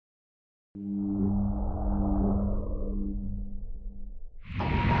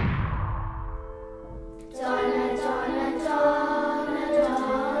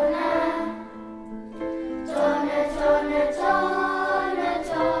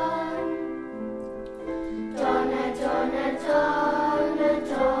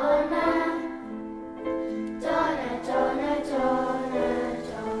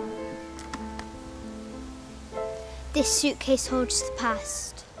This suitcase holds the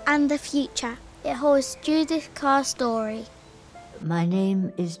past and the future. It holds Judith Kerr's story. My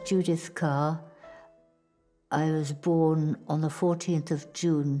name is Judith Kerr. I was born on the 14th of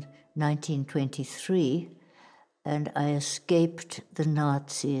June 1923, and I escaped the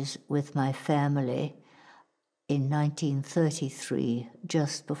Nazis with my family in 1933,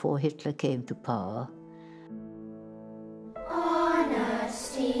 just before Hitler came to power. On a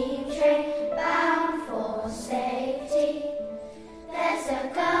steam train bound for safety, there's a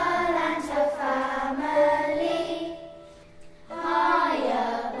girl and her family. High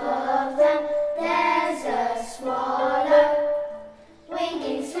above them, there's a swallow,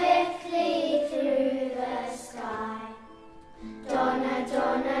 winging swiftly through the sky. Donna,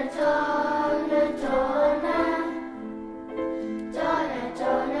 Donna, Donna, Donna, Donna,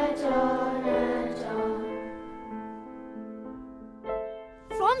 Donna, Donna, Donna.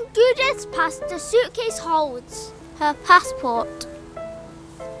 From Judith's past, the suitcase holds her passport,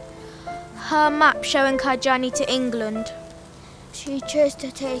 her map showing her journey to England. She chose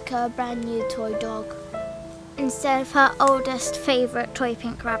to take her brand new toy dog instead of her oldest favourite toy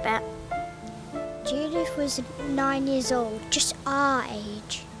pink rabbit. Judith was 9 years old, just our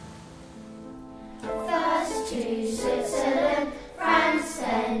age. First to Switzerland, France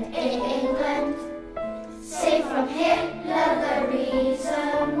and England, safe from Hitler the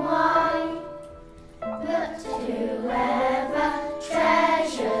reason why. But whoever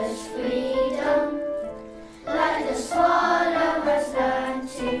treasures freedom, like the swallow has learned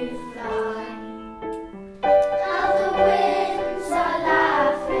to fly. How the winds are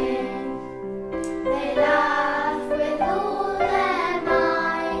laughing, they laugh with all their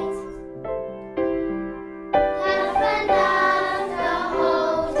might. Laugh and laugh the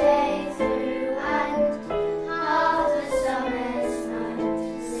whole day through, and half the summer's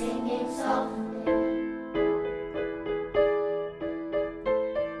night singing softly.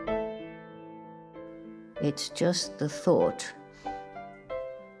 It's just the thought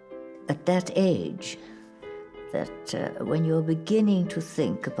at that age that when you're beginning to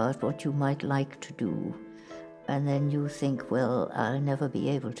think about what you might like to do, and then you think, well, I'll never be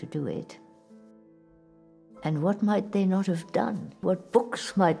able to do it. And what might they not have done? What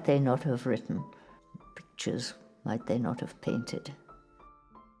books might they not have written? Pictures might they not have painted?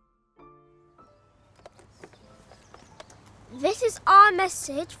 This is our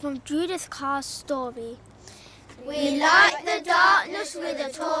message from Judith Kerr's story. We light the darkness with a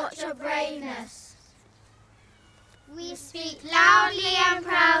torch of braveness. We speak loudly and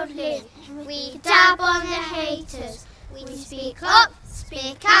proudly. We dab on the haters. We speak up,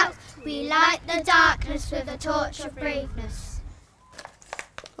 speak out. We light the darkness with a torch of braveness.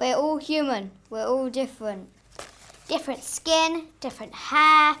 We're all human. We're all different. Different skin, different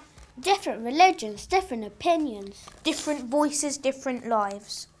hair, Different religions, different opinions. Different voices, different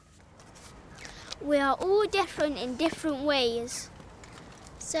lives. We are all different in different ways.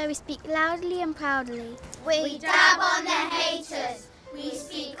 So we speak loudly and proudly. We dab on the haters. We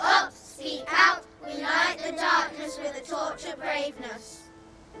speak up, speak out. We light the darkness with a torch of braveness.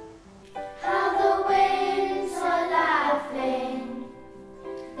 How the winds are laughing.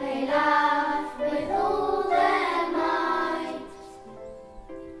 They laugh with all their might.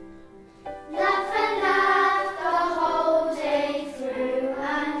 Laugh and laugh the whole day through,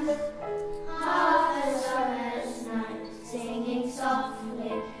 and half the summer's night singing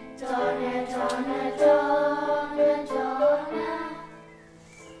softly. Donna, Donna, Donna, Donna.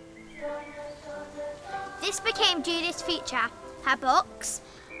 This became Judith's future. Her books,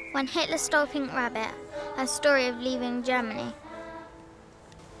 When Hitler Stole Pink Rabbit, her story of leaving Germany.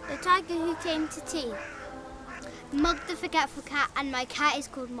 The Tiger Who Came to Tea, Mug the Forgetful Cat, and My Cat is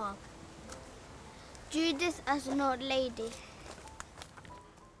Called Mug. Judith as an old lady.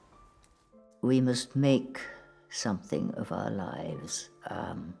 We must make something of our lives.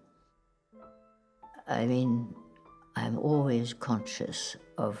 I'm always conscious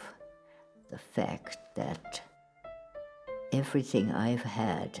of the fact that everything I've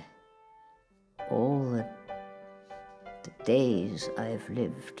had, all the days I've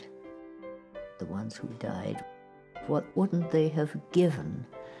lived, the ones who died, what wouldn't they have given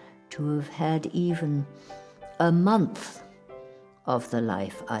to have had even a month of the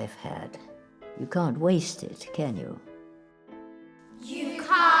life I've had? You can't waste it, can you?